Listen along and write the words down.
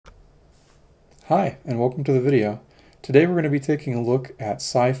Hi, and welcome to the video. Today we're going to be taking a look at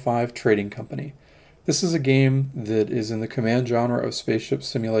Sci5 Trading Company. This is a game that is in the command genre of spaceship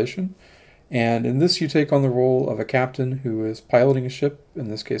simulation, and in this you take on the role of a captain who is piloting a ship, in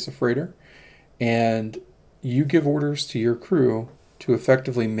this case a freighter, and you give orders to your crew to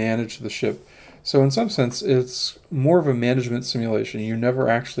effectively manage the ship. So in some sense it's more of a management simulation. You never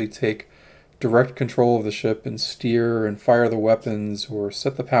actually take direct control of the ship and steer and fire the weapons or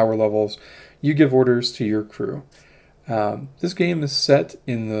set the power levels. You give orders to your crew. This game is set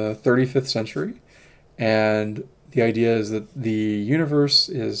in the 35th century, and the idea is that the universe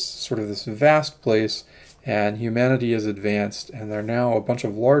is sort of this vast place, and humanity is advanced, and there are now a bunch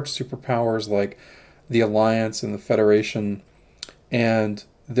of large superpowers like the Alliance and the Federation, and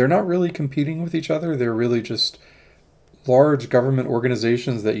they're not really competing with each other. They're really just large government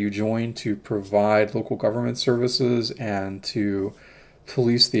organizations that you join to provide local government services and to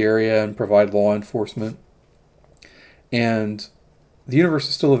police the area and provide law enforcement. And the universe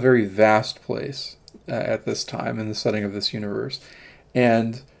is still a very vast place at this time in the setting of this universe.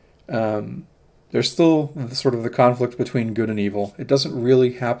 And there's still sort of the conflict between good and evil. It doesn't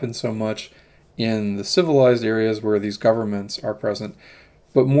really happen so much in the civilized areas where these governments are present,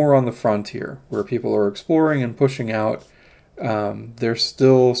 but more on the frontier where people are exploring and pushing out. There's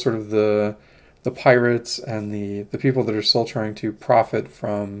still sort of the pirates and the people that are still trying to profit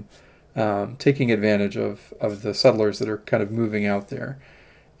from taking advantage of the settlers that are kind of moving out there.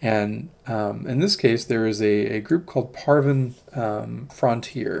 And in this case, there is a group called Parvin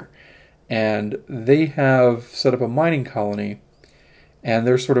Frontier, and they have set up a mining colony, and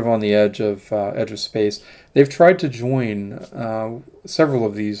they're sort of on the edge of space. They've tried to join several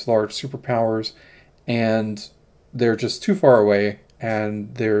of these large superpowers, and they're just too far away,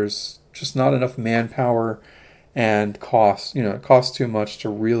 and there's just not enough manpower and cost. It costs too much to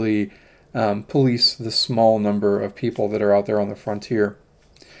really police the small number of people that are out there on the frontier.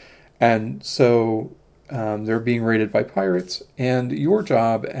 And so they're being raided by pirates, and your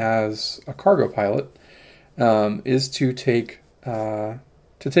job as a cargo pilot is to take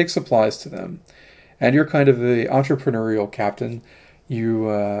supplies to them. And you're kind of the entrepreneurial captain.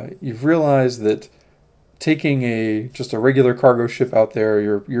 You've realized that taking just a regular cargo ship out there,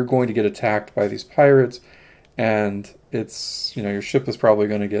 you're going to get attacked by these pirates, and it's your ship is probably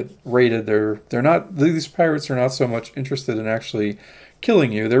going to get raided. These pirates are not so much interested in actually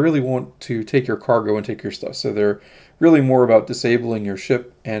killing you. They really want to take your cargo and take your stuff. So they're really more about disabling your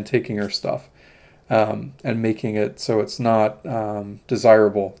ship and taking your stuff, and making it so it's not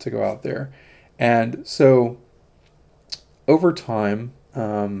desirable to go out there. And so over time,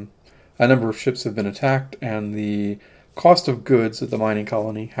 a number of ships have been attacked, and the cost of goods at the mining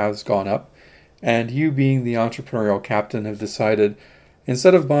colony has gone up. And you, being the entrepreneurial captain, have decided,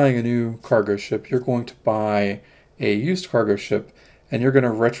 instead of buying a new cargo ship, you're going to buy a used cargo ship, and you're going to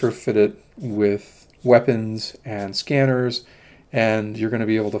retrofit it with weapons and scanners, and you're going to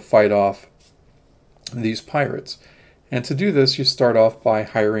be able to fight off these pirates. And to do this, you start off by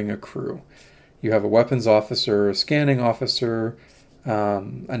hiring a crew. You have a weapons officer, a scanning officer,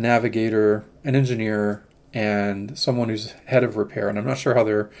 a navigator, an engineer, and someone who's head of repair. And I'm not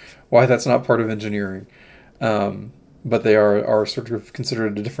sure why that's not part of engineering, but they are sort of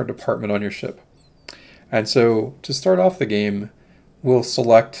considered a different department on your ship. And so to start off the game, we'll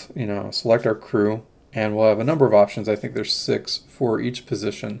select our crew, and we'll have a number of options. I think there's 6 for each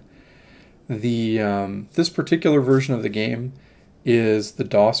position. This particular version of the game is the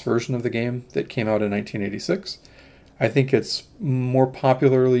DOS version of the game that came out in 1986. I think it's more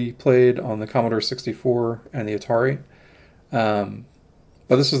popularly played on the Commodore 64 and the Atari. But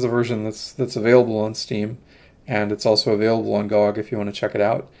this is the version that's available on Steam, and it's also available on GOG if you want to check it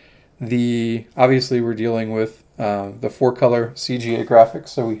out. Obviously we're dealing with the 4-color CGA graphics,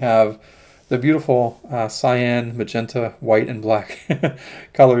 so we have the beautiful cyan, magenta, white, and black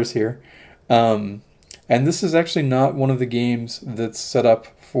colors here. And this is actually not one of the games that's set up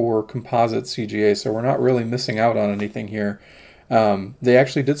for composite CGA, so we're not really missing out on anything here. They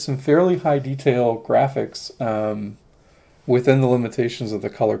actually did some fairly high detail graphics within the limitations of the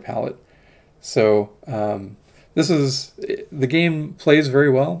color palette. So the game plays very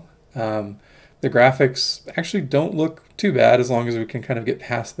well. The graphics actually don't look too bad as long as we can kind of get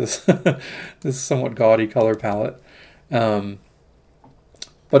past this this somewhat gaudy color palette. But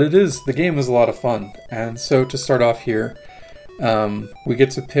the game is a lot of fun. And so to start off here, we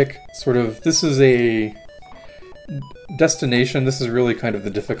get to pick this is a destination. This is really kind of the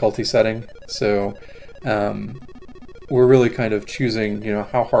difficulty setting. So we're really kind of choosing,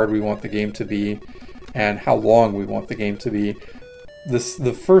 how hard we want the game to be and how long we want the game to be.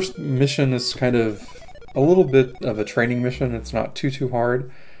 The first mission is kind of a little bit of a training mission. It's not too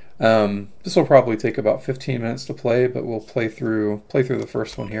hard. This will probably take about 15 minutes to play, but we'll play through the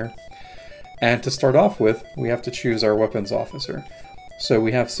first one here. And to start off with, we have to choose our weapons officer. So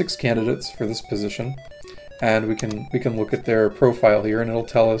we have 6 candidates for this position, and we can look at their profile here, and it'll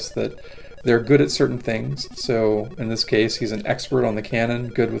tell us that they're good at certain things. So in this case, he's an expert on the cannon,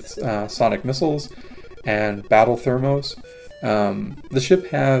 good with sonic missiles and battle thermos. The ship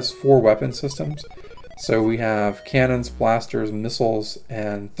has 4 weapon systems. So we have cannons, blasters, missiles,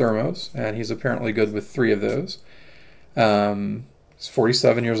 and thermos, and he's apparently good with 3 of those. He's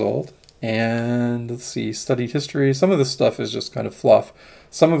 47 years old, and let's see, studied history. Some of this stuff is just kind of fluff.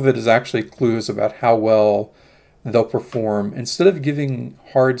 Some of it is actually clues about how well they'll perform. Instead of giving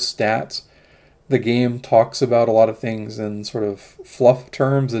hard stats, the game talks about a lot of things in sort of fluff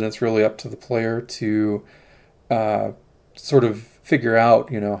terms, and it's really up to the player to sort of figure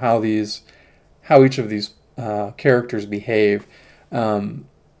out, how each of these characters behave.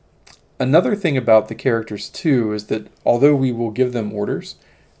 Another thing about the characters too is that although we will give them orders,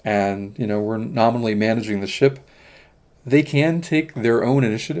 and we're nominally managing the ship, they can take their own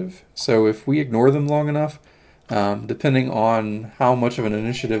initiative. So if we ignore them long enough, depending on how much of an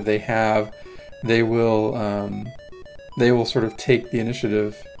initiative they have, they will sort of take the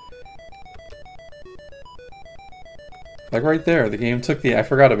initiative. Like right there, the game took I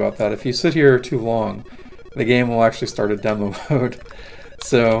forgot about that. If you sit here too long, the game will actually start a demo mode.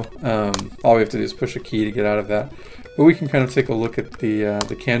 So all we have to do is push a key to get out of that. But we can kind of take a look at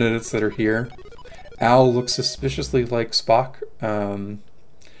the candidates that are here. Al looks suspiciously like Spock.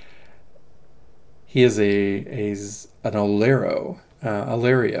 He is an Alero.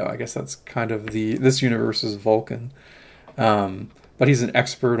 Alario, I guess that's kind of this universe's Vulcan. But he's an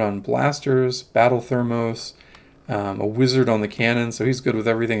expert on blasters, battle thermos, a wizard on the cannon, so he's good with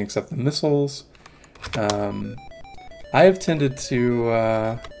everything except the missiles. I have tended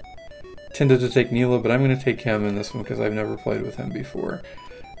to take Nila, but I'm going to take him in this one because I've never played with him before.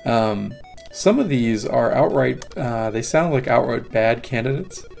 Some of these are outright, they sound like outright bad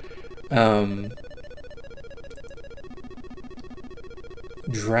candidates.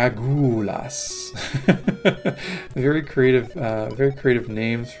 Dragulas. very creative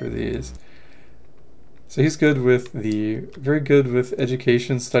names for these. So he's very good with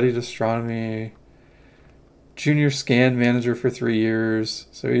education, studied astronomy, junior scan manager for 3 years.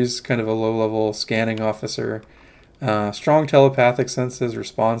 So he's kind of a low-level scanning officer. Strong telepathic senses,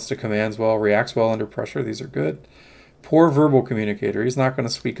 responds to commands well, reacts well under pressure. These are good. Poor verbal communicator. He's not going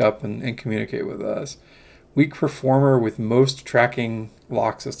to speak up and communicate with us. Weak performer with most tracking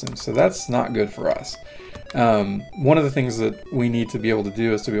lock systems. So that's not good for us. One of the things that we need to be able to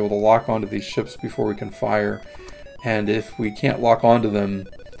do is to be able to lock onto these ships before we can fire. And if we can't lock onto them,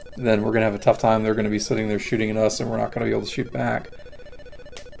 then we're going to have a tough time. They're going to be sitting there shooting at us, and we're not going to be able to shoot back.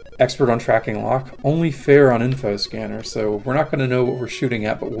 Expert on tracking lock. Only fair on info scanner. So we're not going to know what we're shooting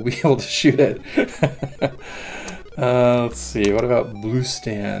at, but we'll be able to shoot it. Let's see. What about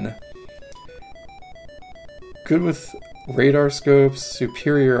Bluestan? Good with radar scopes.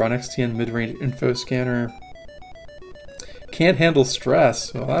 Superior on XTN mid-range info scanner. Can't handle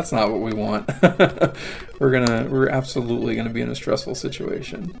stress. Well, that's not what we want. We're absolutely gonna be in a stressful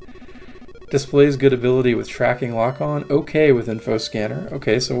situation. Displays good ability with tracking lock-on. Okay with info scanner.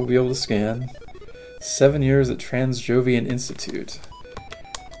 Okay, so we'll be able to scan. 7 years at Transjovian Institute.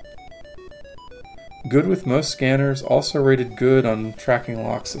 Good with most scanners. Also rated good on tracking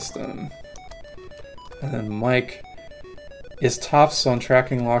lock system. And then Mike is tops on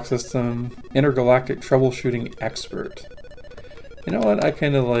tracking lock system. Intergalactic troubleshooting expert. You know what? I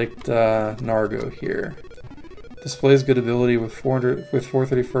kind of liked Nargo here. Displays good ability with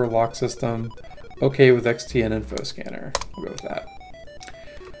 434 lock system. Okay with XTN info scanner. We'll go with that.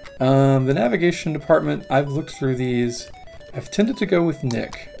 The navigation department, I've looked through these. I've tended to go with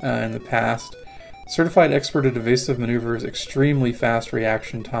Nick in the past. Certified expert at evasive maneuvers, extremely fast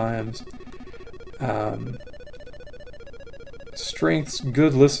reaction times. Strengths,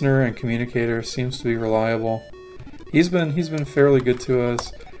 good listener and communicator, seems to be reliable. He's been fairly good to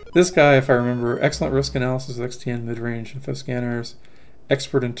us. This guy, if I remember, excellent risk analysis with XTN mid-range info scanners,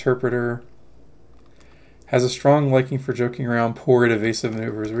 expert interpreter, has a strong liking for joking around, poor at evasive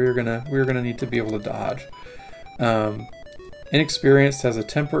maneuvers. We're gonna need to be able to dodge. Inexperienced, has a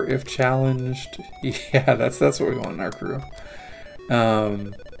temper if challenged. Yeah, that's what we want in our crew.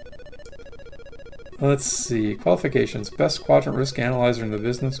 Let's see. Qualifications. Best quadrant risk analyzer in the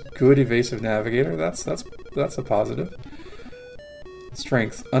business. Good evasive navigator. That's a positive.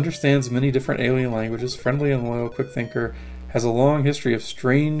 Strength. Understands many different alien languages. Friendly and loyal. Quick thinker. Has a long history of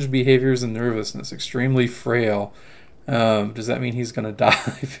strange behaviors and nervousness. Extremely frail. Does that mean he's going to die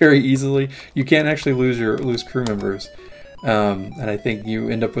very easily? You can't actually lose crew members. And I think you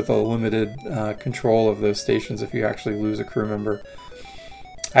end up with a limited control of those stations if you actually lose a crew member.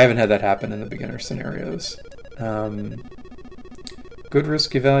 I haven't had that happen in the beginner scenarios. Good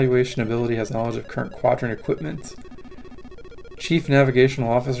risk evaluation ability, has knowledge of current quadrant equipment. Chief Navigational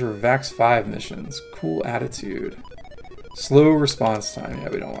Officer, VAX 5 missions. Cool attitude. Slow response time. Yeah,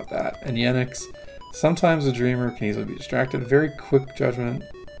 we don't want that. And Yenix, sometimes a dreamer, can easily be distracted. Very quick judgment.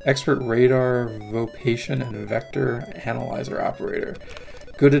 Expert radar, Vopation, and vector analyzer operator.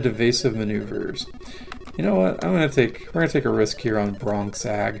 Good at evasive maneuvers. You know what? We're gonna take a risk here on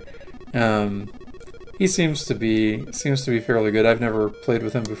Bronxag. He seems to be fairly good. I've never played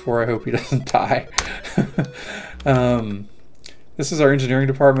with him before. I hope he doesn't die. This is our engineering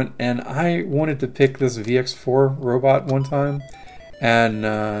department, and I wanted to pick this VX4 robot one time, and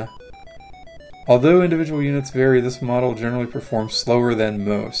although individual units vary, this model generally performs slower than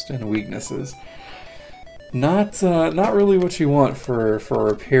most and weaknesses. Not really what you want for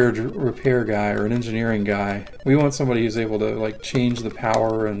a repair guy or an engineering guy. We want somebody who's able to like change the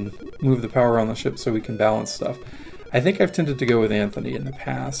power and move the power on the ship so we can balance stuff. I think I've tended to go with Anthony in the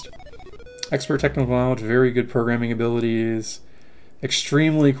past. Expert technical knowledge, very good programming abilities,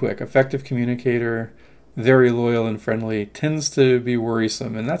 extremely quick, effective communicator, very loyal and friendly, tends to be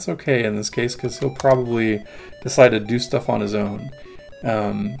worrisome, and that's okay in this case because he'll probably decide to do stuff on his own.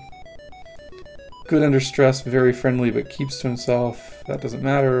 Good under stress, very friendly but keeps to himself. That doesn't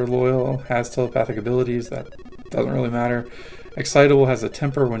matter. Loyal, has telepathic abilities. That doesn't really matter. Excitable, has a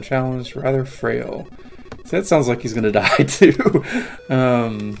temper when challenged. Rather frail. So that sounds like he's going to die too.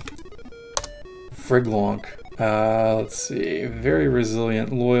 Friglonk. Let's see. Very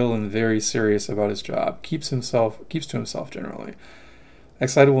resilient, loyal, and very serious about his job. Keeps to himself generally.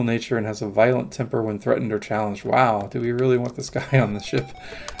 Excitable nature and has a violent temper when threatened or challenged. Wow, do we really want this guy on the ship?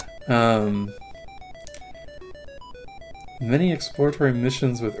 Many exploratory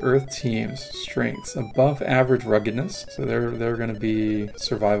missions with Earth teams. Strengths. Above average ruggedness, so they're going to be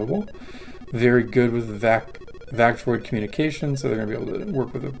survivable. Very good with VAC droid communication, so they're going to be able to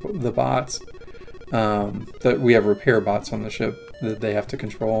work with the bots. That we have repair bots on the ship that they have to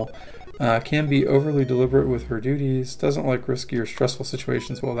control. Can be overly deliberate with her duties. Doesn't like risky or stressful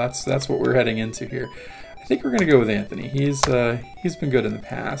situations. Well, that's what we're heading into here. I think we're going to go with Anthony. He's been good in the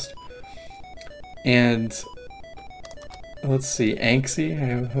past. And let's see, Anxie.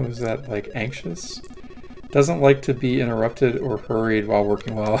 How is that, like anxious? Doesn't like to be interrupted or hurried while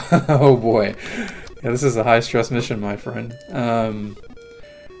working well. Oh boy, yeah, this is a high stress mission, my friend.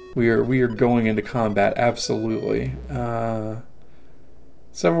 We are going into combat, absolutely.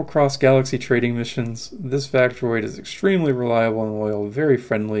 Several cross-galaxy trading missions. This VAC droid is extremely reliable and loyal, very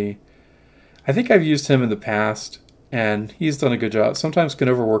friendly. I think I've used him in the past, and he's done a good job. Sometimes can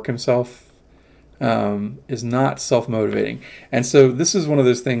overwork himself, is not self-motivating. And so this is one of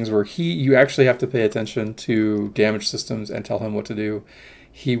those things where you actually have to pay attention to damage systems and tell him what to do.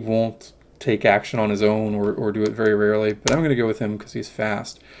 He won't take action on his own or do it very rarely, but I'm going to go with him because he's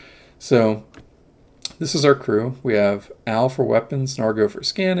fast. So this is our crew. We have Al for weapons, Nargo for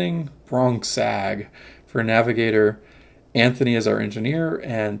scanning, Bronxag for navigator, Anthony is our engineer,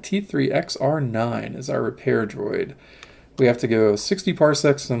 and T3XR9 is our repair droid. We have to go 60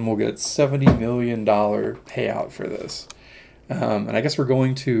 parsecs and we'll get $70 million payout for this. And I guess we're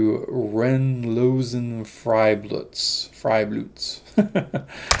going to Renlosen Freiblutz.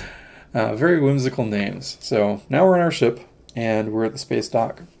 Very whimsical names. So now we're on our ship and we're at the space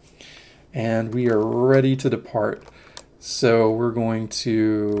dock. And we are ready to depart. So we're going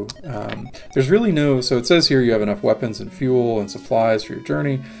to, there's really no, so it says here you have enough weapons and fuel and supplies for your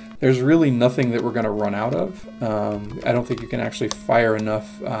journey. There's really nothing that we're going to run out of. I don't think you can actually fire enough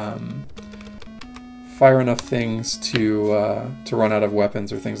things to run out of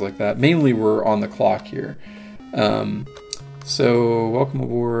weapons or things like that. Mainly we're on the clock here. So welcome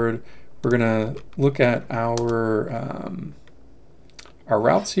aboard. We're going to look at our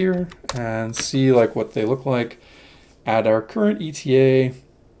routes here and see like what they look like. At our current ETA,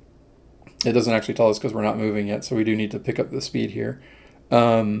 it doesn't actually tell us because we're not moving yet, so we do need to pick up the speed here.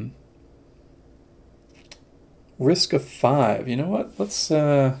 Risk of 5. You know what?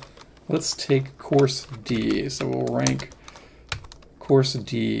 Let's take course D. So we'll rank course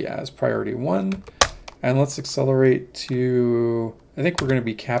D as priority 1, and let's accelerate to. I think we're going to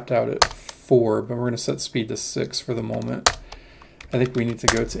be capped out at 4, but we're going to set speed to 6 for the moment. I think we need to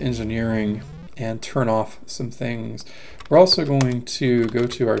go to engineering and turn off some things. We're also going to go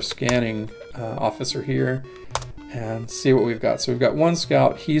to our scanning officer here and see what we've got. So we've got one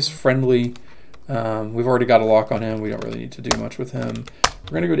scout. He's friendly. We've already got a lock on him. We don't really need to do much with him.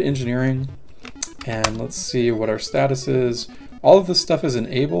 We're going to go to engineering, and let's see what our status is. All of this stuff is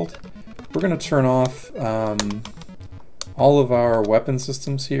enabled. We're going to turn off all of our weapon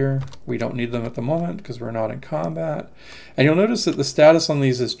systems here. We don't need them at the moment because we're not in combat. And you'll notice that the status on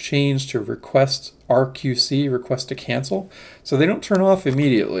these has changed to request RQC, request to cancel. So they don't turn off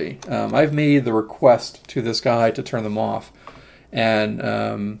immediately. I've made the request to this guy to turn them off.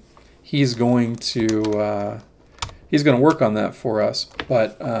 And he's going to work on that for us.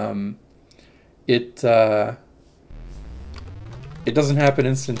 But it doesn't happen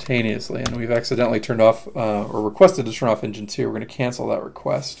instantaneously, and we've accidentally turned off or requested to turn off engine 2. We're going to cancel that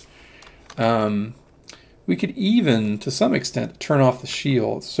request. We could even, to some extent, turn off the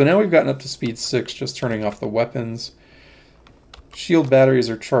shields. So now we've gotten up to speed 6, just turning off the weapons. Shield batteries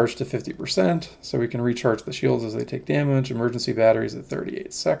are charged to 50%, so we can recharge the shields as they take damage. Emergency batteries at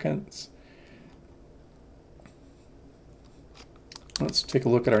 38 seconds. Let's take a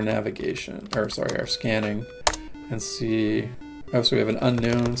look at our navigation, or sorry, our scanning, and see. Oh, so we have an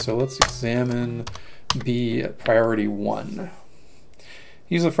unknown, so let's examine B at priority 1.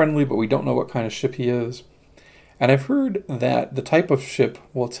 He's a friendly, but we don't know what kind of ship he is. And I've heard that the type of ship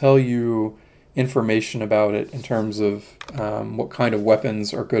will tell you information about it in terms of what kind of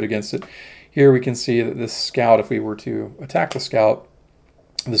weapons are good against it. Here we can see that this scout, if we were to attack the scout,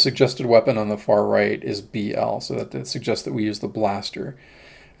 the suggested weapon on the far right is BL, so that suggests that we use the blaster,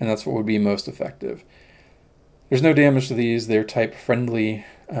 and that's what would be most effective. There's no damage to these. They're type friendly.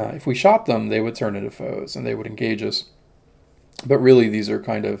 If we shot them, they would turn into foes and they would engage us. But really, these are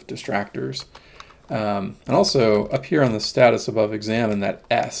kind of distractors. And also, up here on the status above examine, that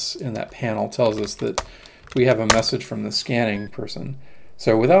S in that panel tells us that we have a message from the scanning person.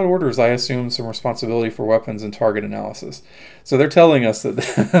 So without orders, I assume some responsibility for weapons and target analysis. So they're telling us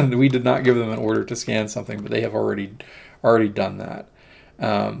that we did not give them an order to scan something, but they have already done that.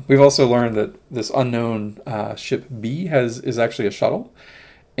 We've also learned that this unknown ship B is actually a shuttle,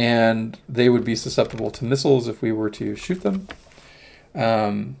 and they would be susceptible to missiles if we were to shoot them.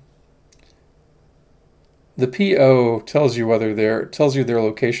 The PO tells you their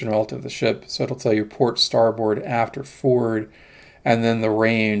location relative to the ship, so it'll tell you port, starboard, aft, or forward, and then the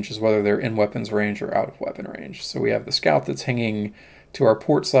range is whether they're in weapons range or out of weapon range. So we have the scout that's hanging to our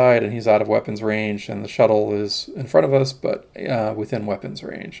port side, and he's out of weapons range, and the shuttle is in front of us, but within weapons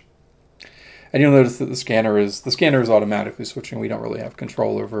range. And you'll notice that the scanner is automatically switching. We don't really have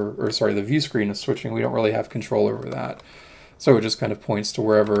control over, or sorry, the view screen is switching. We don't really have control over that. So it just kind of points to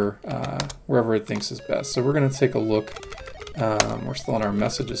wherever it thinks is best. So we're going to take a look. We're still in our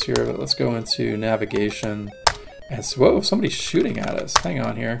messages here, but let's go into navigation. And so, whoa, somebody's shooting at us. Hang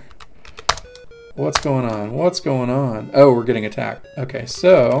on here. What's going on? What's going on? Oh, we're getting attacked. Okay,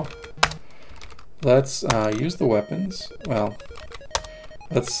 so let's use the weapons. Well,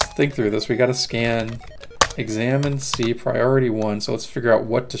 let's think through this. We got to scan, examine C, priority 1. So let's figure out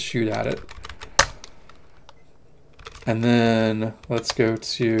what to shoot at it. And then let's go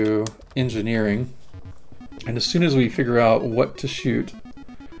to engineering. And as soon as we figure out what to shoot,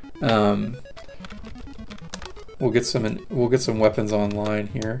 we'll get some weapons online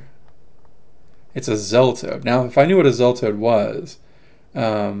here. It's a Zeltode. Now, if I knew what a Zeltode was,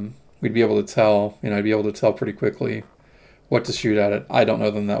 we'd be able to tell. I'd be able to tell pretty quickly what to shoot at it. I don't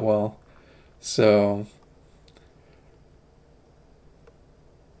know them that well, so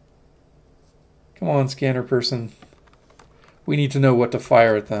come on, scanner person. We need to know what to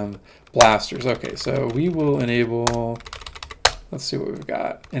fire at them. Blasters. Okay, so we will enable. Let's see what we've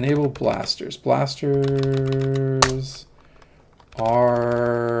got. Enable blasters. Blasters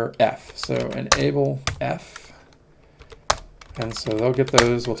are F. So enable F. And so they'll get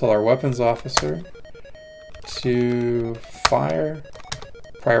those. We'll tell our weapons officer to fire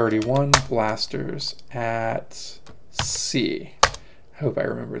priority 1 blasters at C. I hope I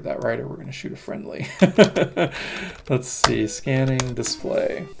remembered that right, or we're going to shoot a friendly. Let's see. Scanning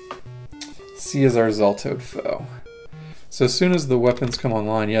display. C is our Zeltode foe. So as soon as the weapons come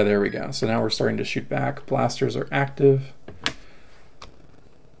online, yeah, there we go. So now we're starting to shoot back. Blasters are active.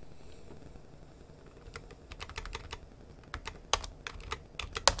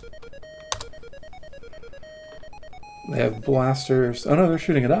 They have blasters. Oh no, they're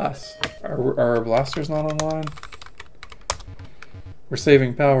shooting at us. Are our blasters not online? We're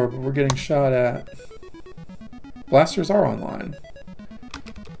saving power, but we're getting shot at. Blasters are online.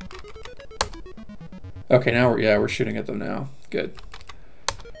 Okay, now we're shooting at them now. Good.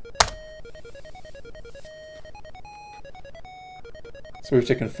 So we've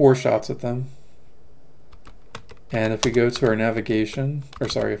taken 4 shots at them. And if we go to our navigation, or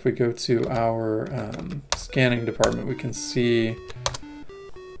sorry, if we go to our scanning department, we can see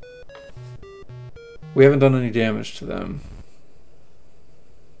we haven't done any damage to them.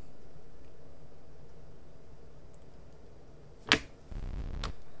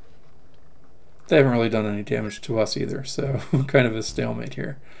 They haven't really done any damage to us either, so kind of a stalemate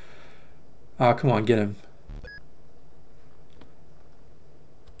here. Ah, come on, get him.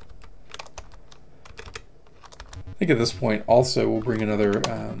 I think at this point also we'll bring another,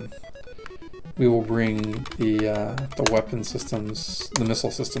 we will bring the weapon systems, the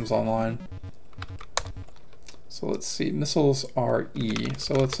missile systems online. So let's see, missiles are E,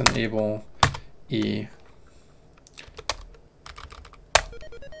 so let's enable E.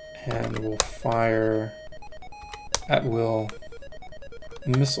 And we'll fire at will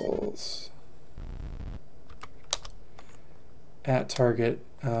missiles at target,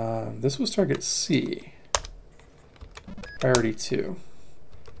 this was target C, priority 2.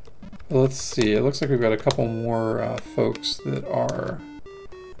 Let's see, it looks like we've got a couple more folks that are,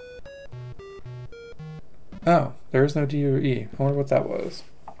 oh, there's no D or E. I wonder what that was.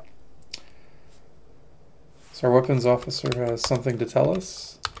 So our weapons officer has something to tell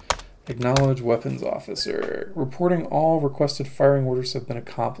us. Acknowledge weapons officer. Reporting all requested firing orders have been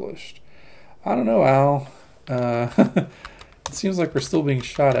accomplished. I don't know, Al. It seems like we're still being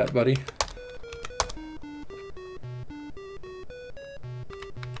shot at, buddy.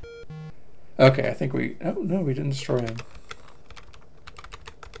 Okay, I think we... Oh, no, we didn't destroy him.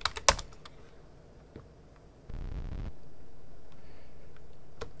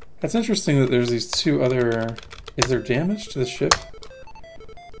 That's interesting that there's these two other... Is there damage to the ship?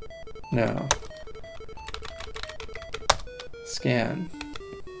 No. Scan.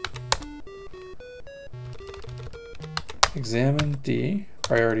 Examine D,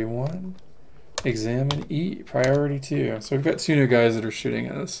 priority 1. Examine E, priority 2. So we've got two new guys that are shooting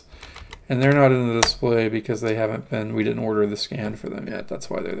at us. And they're not in the display because they haven't been, we didn't order the scan for them yet. That's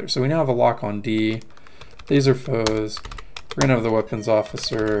why they're there. So we now have a lock on D. These are foes. We're going to have the weapons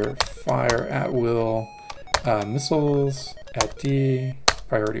officer fire at will missiles at D.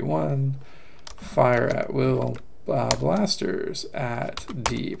 Priority 1, fire at will blasters at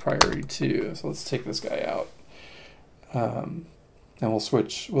D, priority 2. So let's take this guy out, and we'll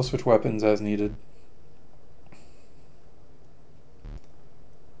switch weapons as needed.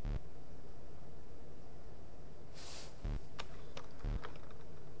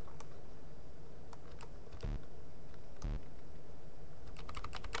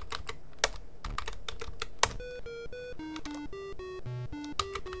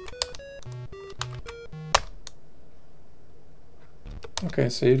 Okay,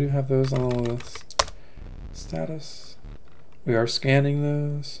 so you do have those on the list. Status. We are scanning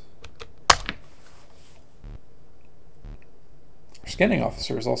those. Our scanning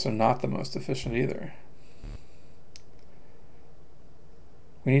officer is also not the most efficient either.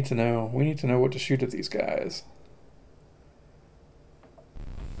 We need to know what to shoot at these guys.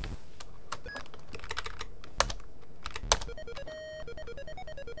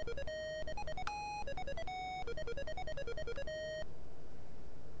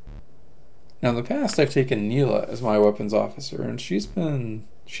 Now in the past I've taken Neela as my weapons officer and she's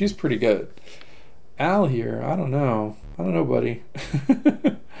pretty good. Al here, I don't know, buddy.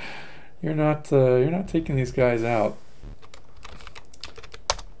 You're not taking these guys out.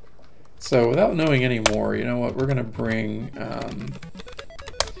 So without knowing any more, you know what, we're gonna bring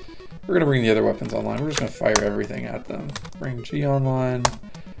the other weapons online. We're just gonna fire everything at them. Bring G online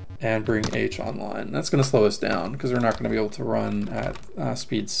and bring H online. That's gonna slow us down because we're not gonna be able to run at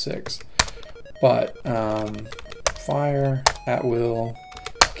speed 6. But fire at will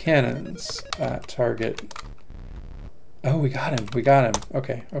cannons at target. Oh, we got him.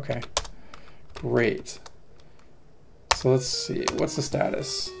 Okay. Great. So let's see, what's the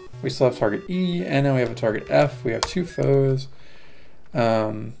status? We still have target E, and now we have a target F. We have two foes. We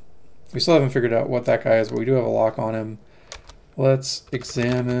still haven't figured out what that guy is, but we do have a lock on him. Let's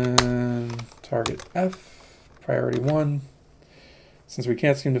examine target F, priority 1. Since we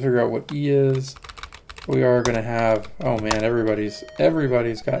can't seem to figure out what E is, we are going to have, oh man, everybody's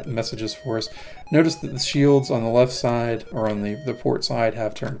got messages for us. Notice that the shields on the left side, or on the port side,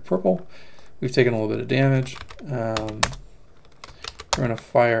 have turned purple. We've taken a little bit of damage. We're going to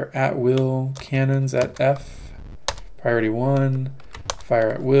fire at will cannons at F, priority 1, fire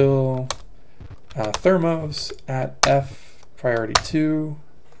at will thermos at F, priority 2.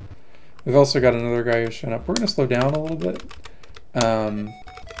 We've also got another guy who's shown up. We're going to slow down a little bit.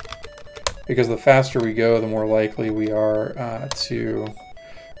 Because the faster we go, the more likely we are to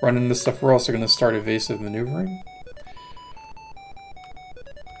run into stuff. We're also going to start evasive maneuvering.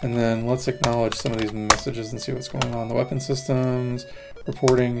 And then let's acknowledge some of these messages and see what's going on. The weapon systems,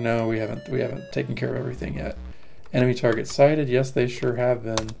 reporting, no, we haven't taken care of everything yet. Enemy targets sighted, yes, they sure have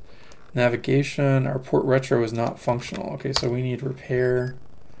been. Navigation, our port retro is not functional. Okay, so we need repair.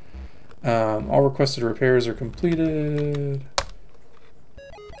 All requested repairs are completed.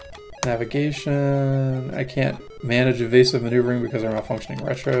 Navigation, I can't manage evasive maneuvering because they're malfunctioning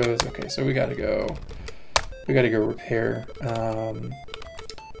retros. Okay, so we gotta go repair.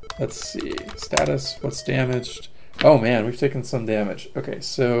 Let's see, status, what's damaged? Oh man, we've taken some damage. Okay,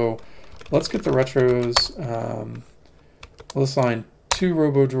 so let's get the retros. We'll assign 2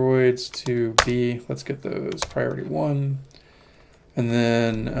 robo-droids to B. Let's get those priority 1. And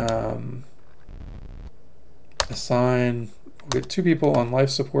then assign, we'll get 2 people on life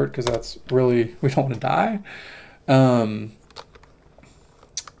support because that's really, we don't want to die. And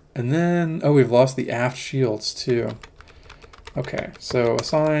then, oh, we've lost the aft shields too. Okay, so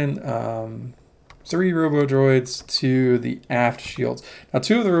assign 3 robo-droids to the aft shields. Now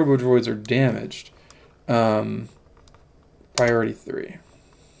 2 of the robo-droids are damaged. Priority 3.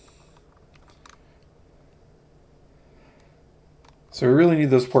 So we really need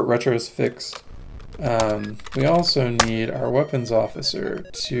those port retros fixed. We also need our weapons officer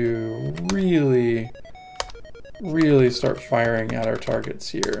to really start firing at our targets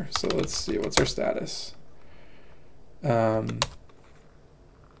here. So let's see, what's our status?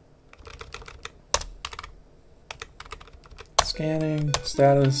 Scanning,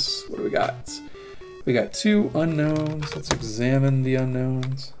 status, what do we got? We got 2 unknowns. Let's examine the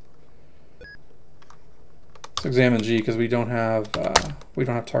unknowns. Let's examine G because we don't have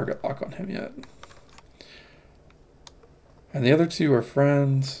target lock on him yet. And the other 2 are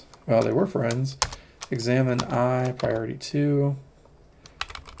friends. Well, they were friends. Examine I, priority 2.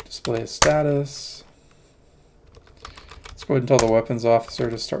 Display a status. Let's go ahead and tell the weapons officer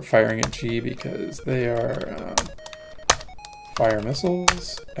to start firing at G because they are fire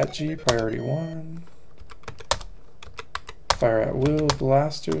missiles at G, priority 1. Fire at will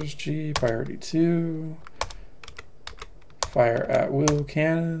blasters G, priority 2. Fire at will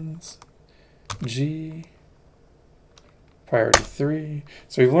cannons G, priority 3.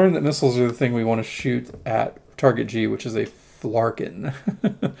 So we've learned that missiles are the thing we want to shoot at target G, which is a Flarkin.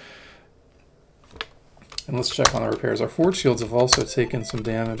 And let's check on the repairs. Our forward shields have also taken some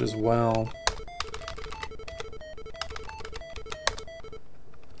damage as well.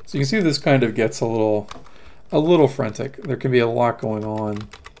 So you can see this kind of gets a little frantic. There can be a lot going on.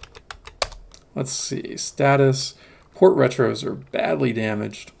 Let's see, status. Port retros are badly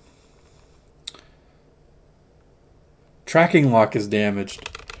damaged. Tracking lock is damaged.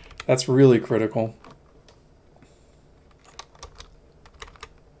 That's really critical.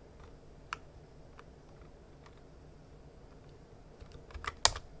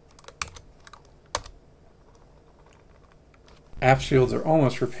 Aft shields are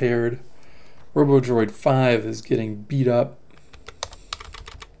almost repaired. RoboDroid 5 is getting beat up.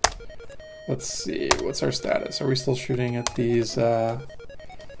 Let's see, what's our status? Are we still shooting at these? We're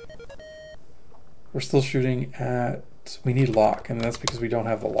still shooting at, we need lock, and that's because we don't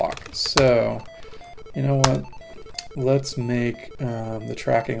have the lock. So, you know what? Let's make the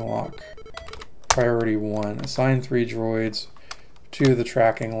tracking lock priority 1. Assign 3 droids to the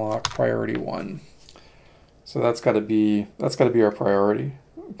tracking lock priority 1. So that's got to be our priority,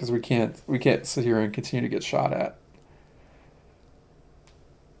 because we can't sit here and continue to get shot at.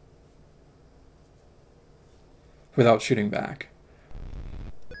 Without shooting back.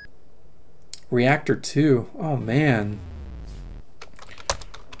 Reactor 2. Oh man.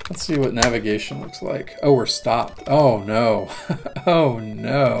 Let's see what navigation looks like. Oh, we're stopped. Oh no. Oh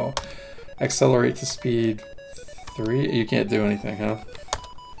no. Accelerate to speed 3. You can't do anything, huh?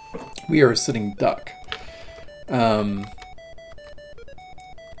 We are a sitting duck. And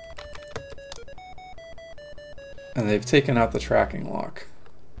they've taken out the tracking lock.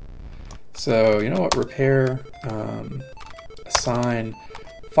 So, you know what? Repair, assign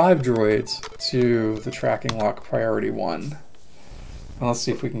 5 droids to the tracking lock priority 1. And let's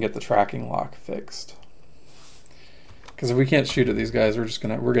see if we can get the tracking lock fixed. Because if we can't shoot at these guys,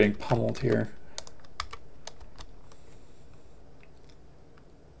 we're getting pummeled here.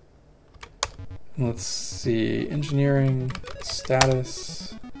 And let's see, engineering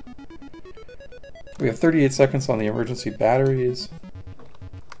status. We have 38 seconds on the emergency batteries.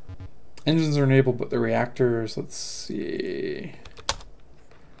 Engines are enabled, but the reactors, let's see.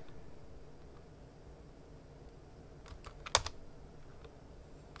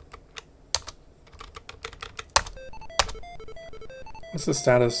 What's the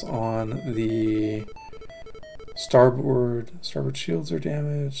status on the Starboard shields are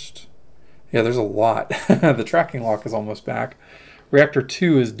damaged. Yeah, there's a lot. The tracking lock is almost back. Reactor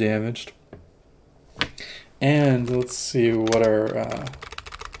 2 is damaged. And let's see what our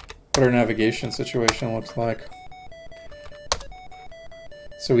navigation situation looks like.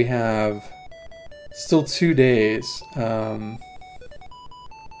 So we have still 2 days to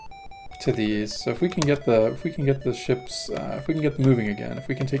these. So if we can get the ships, if we can get them moving again, if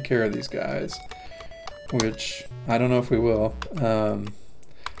we can take care of these guys, which I don't know if we will.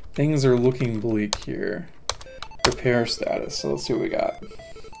 Things are looking bleak here. Repair status. So let's see what we got.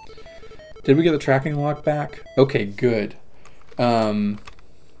 Did we get the tracking lock back? Okay, good. Oh,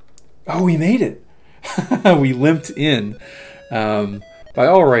 we made it. We limped in. By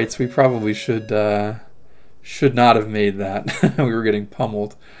all rights, we probably should not have made that. We were getting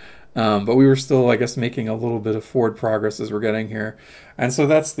pummeled. But we were still, I guess, making a little bit of forward progress as we're getting here. And so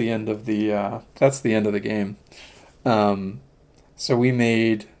that's the end of the game. So we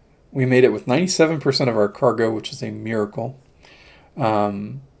made it with 97% of our cargo, which is a miracle.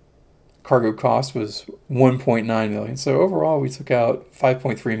 Cargo cost was 1.9 million. So overall, we took out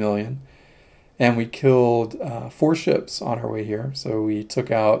 5.3 million, and we killed 4 ships on our way here. So we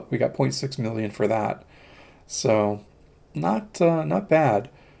got 0.6 million for that. So not bad.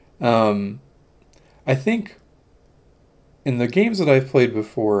 I think in the games that I've played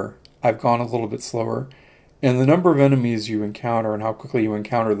before, I've gone a little bit slower, and the number of enemies you encounter and how quickly you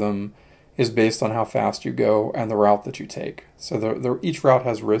encounter them is based on how fast you go and the route that you take. So each route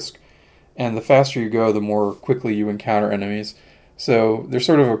has risk, and the faster you go, the more quickly you encounter enemies. So there's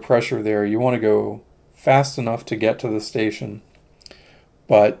sort of a pressure there. You want to go fast enough to get to the station,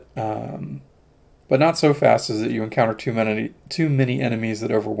 but not so fast as that you encounter too many enemies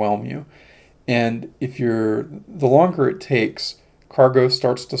that overwhelm you. And the longer it takes, cargo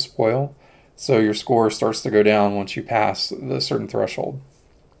starts to spoil, so your score starts to go down once you pass the certain threshold.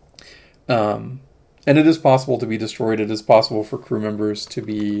 And it is possible to be destroyed. It is possible for crew members to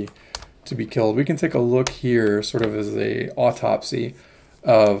be killed. We can take a look here, sort of as a autopsy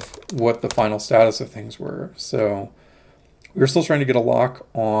of what the final status of things were. So we were still trying to get a lock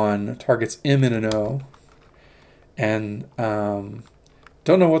on targets M and O, and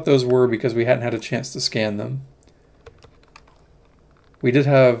don't know what those were because we hadn't had a chance to scan them. We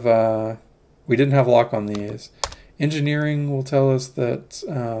didn't have lock on these. Engineering will tell us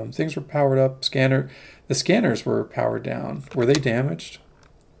that things were powered up. The scanners were powered down. Were they damaged?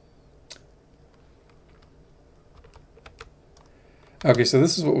 Okay, so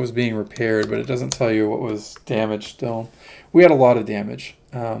this is what was being repaired, but it doesn't tell you what was damaged still. We had a lot of damage.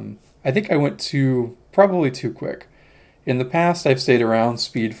 I think I went probably too quick. In the past, I've stayed around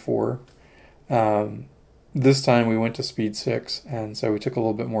speed 4. This time we went to speed 6, and so we took a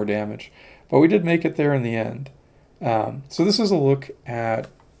little bit more damage. But we did make it there in the end. So this is a look at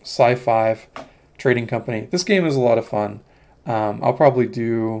Sci5 Trading Company. This game is a lot of fun. I'll probably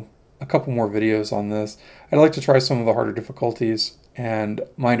do a couple more videos on this. I'd like to try some of the harder difficulties, and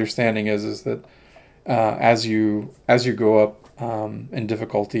my understanding is that as you go up in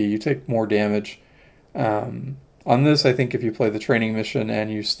difficulty, you take more damage. On this, I think if you play the training mission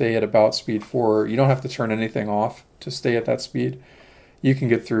and you stay at about speed 4, you don't have to turn anything off to stay at that speed. You can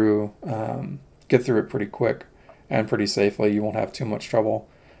get through it pretty quick and pretty safely. You won't have too much trouble.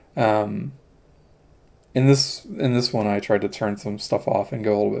 In this one, I tried to turn some stuff off and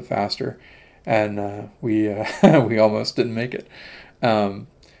go a little bit faster, and we almost didn't make it.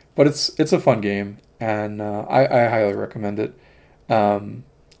 But it's a fun game, and I highly recommend it.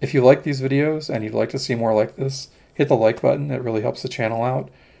 If you like these videos and you'd like to see more like this, hit the like button. It really helps the channel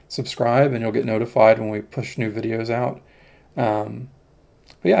out. Subscribe, and you'll get notified when we push new videos out. But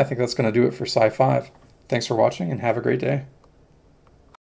yeah, I think that's going to do it for Sci5. Thanks for watching, and have a great day.